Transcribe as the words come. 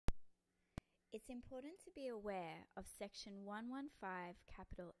It's important to be aware of Section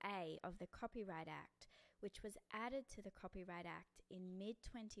 115A of the Copyright Act, which was added to the Copyright Act in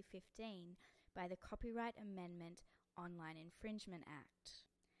mid-2015 by the Copyright Amendment Online Infringement Act.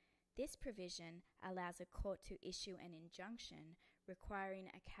 This provision allows a court to issue an injunction requiring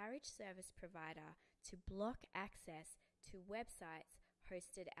a carriage service provider to block access to websites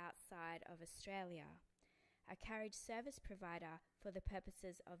hosted outside of Australia. A carriage service provider, for the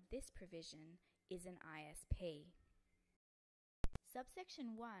purposes of this provision, is an ISP.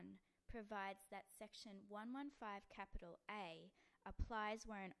 Subsection 1 provides that Section 115A applies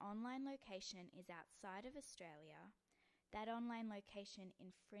where an online location is outside of Australia, that online location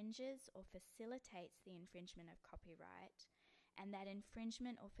infringes or facilitates the infringement of copyright, and that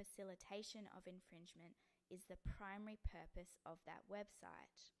infringement or facilitation of infringement is the primary purpose of that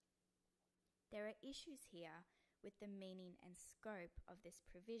website. There are issues here with the meaning and scope of this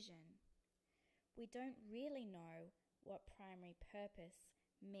provision. We don't really know what primary purpose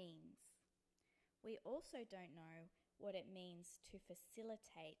means. We also don't know what it means to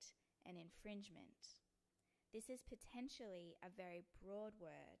facilitate an infringement. This is potentially a very broad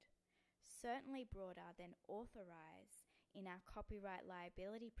word, certainly broader than authorize in our copyright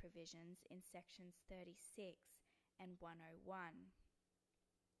liability provisions in sections 36 and 101.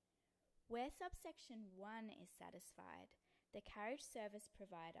 Where subsection 1 is satisfied, the carriage service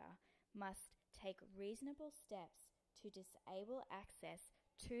provider must take reasonable steps to disable access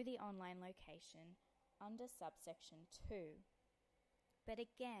to the online location under subsection 2. But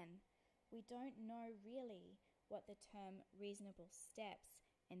again, we don't know really what the term reasonable steps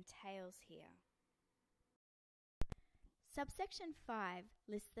entails here. Subsection 5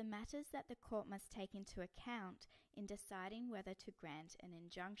 lists the matters that the court must take into account in deciding whether to grant an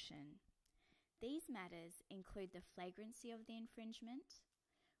injunction. These matters include the flagrancy of the infringement,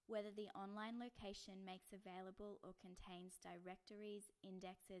 whether the online location makes available or contains directories,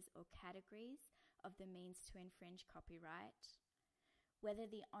 indexes, or categories of the means to infringe copyright, whether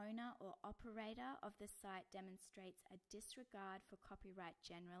the owner or operator of the site demonstrates a disregard for copyright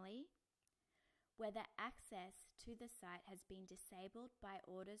generally, whether access to the site has been disabled by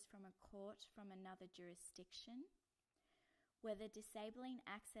orders from a court from another jurisdiction, whether disabling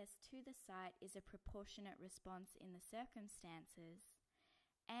access to the site is a proportionate response in the circumstances,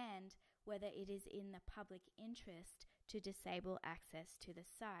 and whether it is in the public interest to disable access to the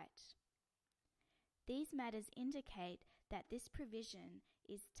site. These matters indicate that this provision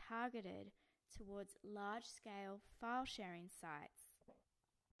is targeted towards large-scale file-sharing sites,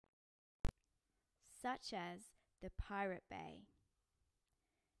 such as the Pirate Bay.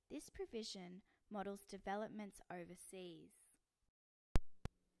 This provision models developments overseas.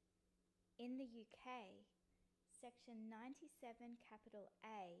 In the UK, Section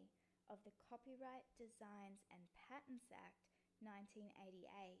 97A of the Copyright Designs and Patents Act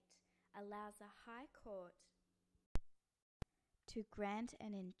 1988 allows a High Court to grant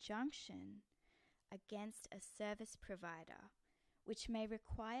an injunction against a service provider, which may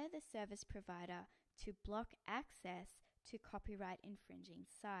require the service provider to block access to copyright infringing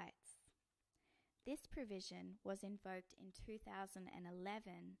sites. This provision was invoked in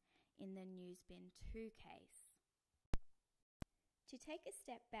 2011 in the Newsbin 2 case. To take a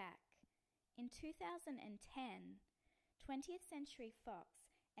step back, in 2010, 20th Century Fox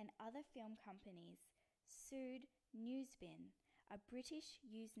and other film companies sued Newsbin, a British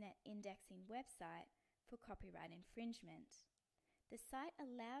Usenet indexing website, for copyright infringement. The site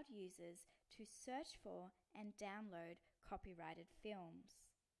allowed users to search for and download copyrighted films.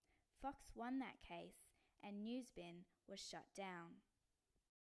 Fox won that case and Newsbin was shut down.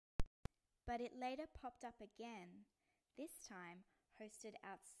 But it later popped up again, this time hosted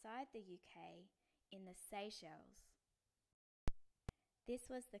outside the UK in the Seychelles. This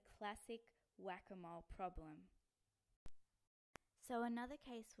was the classic whack-a-mole problem. So another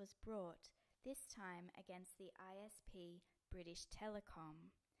case was brought, this time against the ISP British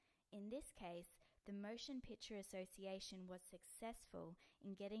Telecom. In this case, the Motion Picture Association was successful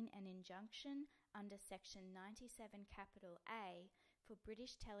in getting an injunction under Section 97A for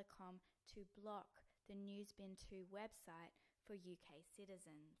British Telecom to block the Newsbin 2 website for UK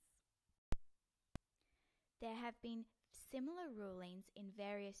citizens. There have been similar rulings in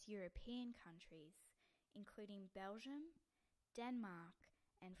various European countries, including Belgium, Denmark,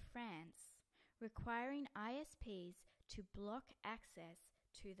 and France, requiring ISPs to block access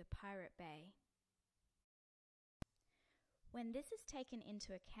to the Pirate Bay. When this is taken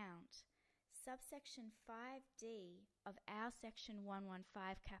into account, subsection 5D of our Section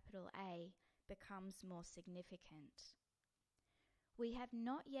 115A becomes more significant. We have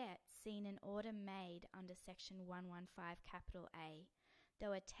not yet seen an order made under Section 115A,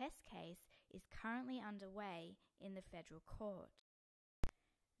 though a test case is currently underway in the federal court.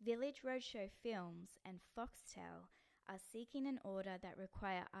 Village Roadshow Films and Foxtel are seeking an order that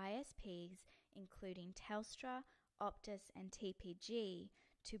require ISPs, including Telstra, Optus and TPG,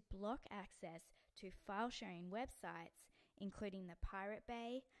 to block access to file-sharing websites, including the Pirate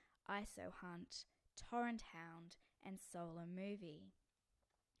Bay, ISO Hunt, Torrent Hound, and Solar Movie.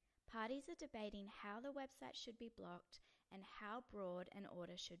 Parties are debating how the website should be blocked and how broad an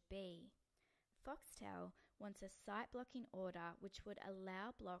order should be. Foxtel wants a site-blocking order which would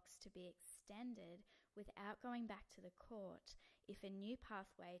allow blocks to be extended without going back to the court if a new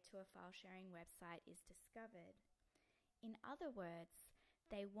pathway to a file-sharing website is discovered. In other words,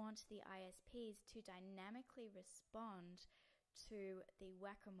 they want the ISPs to dynamically respond to the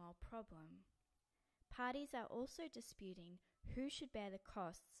whack-a-mole problem. Parties are also disputing who should bear the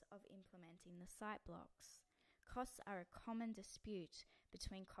costs of implementing the site blocks. Costs are a common dispute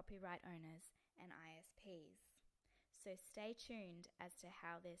between copyright owners and ISPs. So stay tuned as to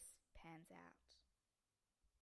how this pans out.